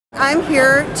I'm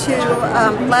here to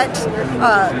let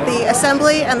the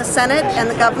Assembly and the Senate and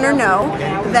the Governor know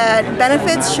that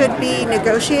benefits should be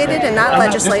negotiated and not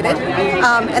legislated,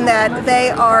 and that they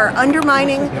are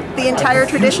undermining the entire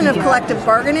tradition of collective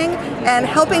bargaining and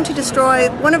helping to destroy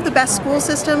one of the best school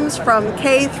systems from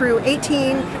K through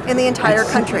 18 in the entire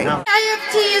country.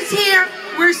 AFT is here.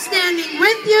 We're standing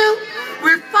with you.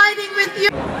 We're fighting with you.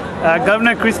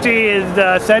 Governor Christie is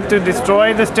set to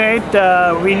destroy the state.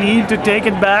 We need to take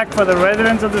it back for the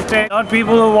residents of the state, not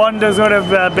people who want to sort of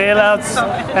bailouts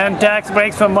and tax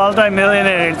breaks for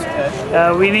multimillionaires.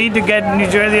 We need to get New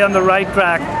Jersey on the right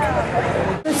track.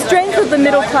 The strength of the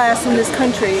middle class in this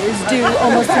country is due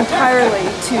almost entirely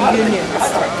to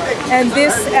unions. And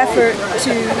this effort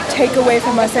to take away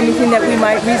from us anything that we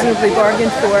might reasonably bargain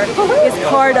for is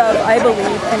part of, I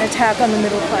believe, an attack on the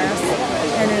middle class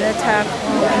and an attack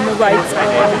on the rights of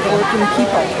working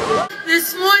people.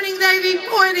 This morning they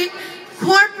reported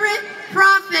corporate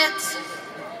profits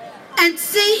and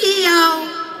CEO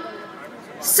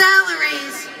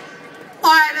salaries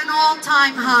are at an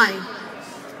all-time high.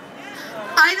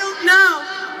 I don't know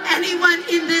anyone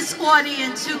in this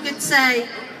audience who could say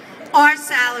our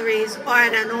salaries are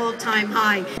at an all-time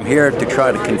high. I'm here to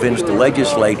try to convince the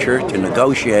legislature to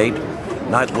negotiate,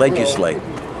 not legislate.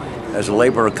 As a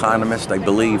labor economist, I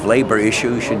believe labor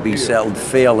issues should be settled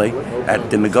fairly at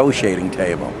the negotiating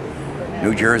table.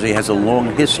 New Jersey has a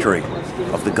long history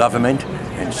of the government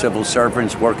and civil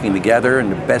servants working together in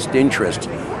the best interest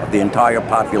of the entire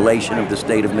population of the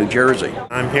state of New Jersey.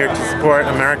 I'm here to support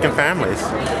American families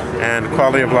and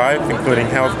quality of life, including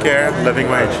health care, living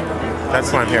wage.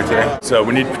 That's why I'm here today. So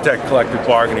we need to protect collective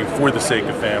bargaining for the sake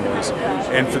of families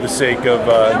and for the sake of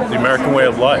the American way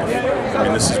of life. I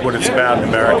mean, this is what it's about in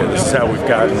America. This is how we've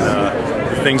gotten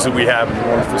the things that we have and the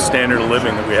wonderful standard of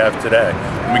living that we have today.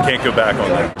 And we can't go back on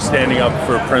that. We're standing up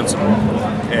for a principle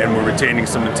and we're retaining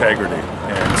some integrity.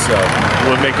 And so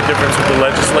will it make a difference with the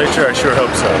legislature? I sure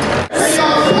hope so.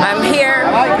 I'm here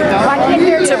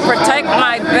to protect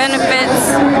my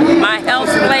benefits, my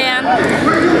health plan,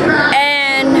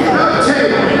 and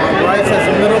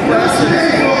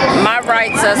my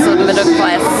rights as a middle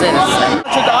class citizen.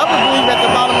 I believe at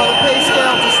the bottom of the pay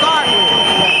scale to start with,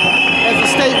 as a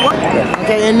state worker.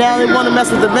 Okay, and now they want to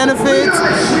mess with the benefits.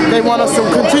 They want us to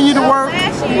continue to work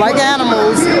like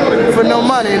animals for no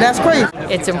money, and that's crazy.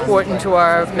 It's important to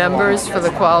our members for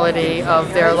the quality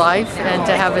of their life and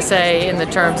to have a say in the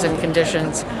terms and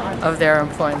conditions of their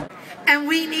employment. And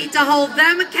we need to hold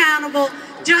them accountable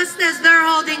just as they're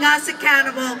holding us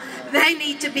accountable. They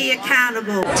need to be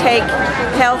accountable. Take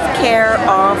health care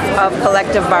off of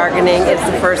collective bargaining is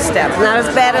the first step. Not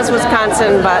as bad as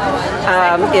Wisconsin, but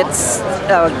it's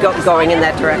going in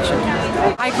that direction.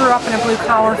 I grew up in a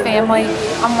blue-collar family.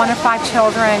 I'm one of 5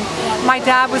 children. My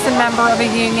dad was a member of a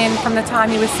union from the time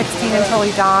he was 16 until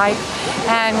he died.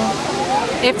 And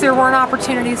if there weren't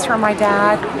opportunities for my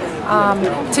dad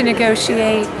to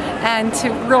negotiate and to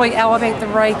really elevate the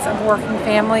rights of working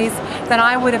families, then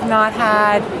I would have not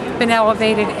been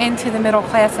elevated into the middle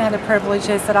class and had the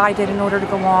privileges that I did in order to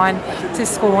go on to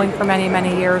schooling for many,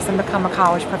 many years and become a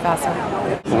college professor.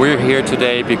 We're here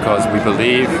today because we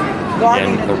believe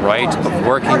in the right of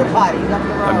working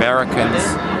Americans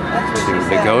to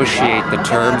negotiate the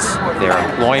terms of their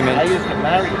employment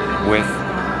with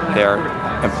their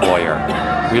employer.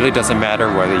 It really doesn't matter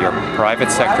whether you're private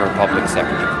sector or public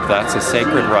sector. That's a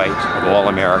sacred right of all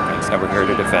Americans, and we're here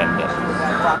to defend it.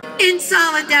 In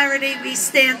solidarity, we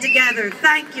stand together.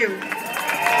 Thank you.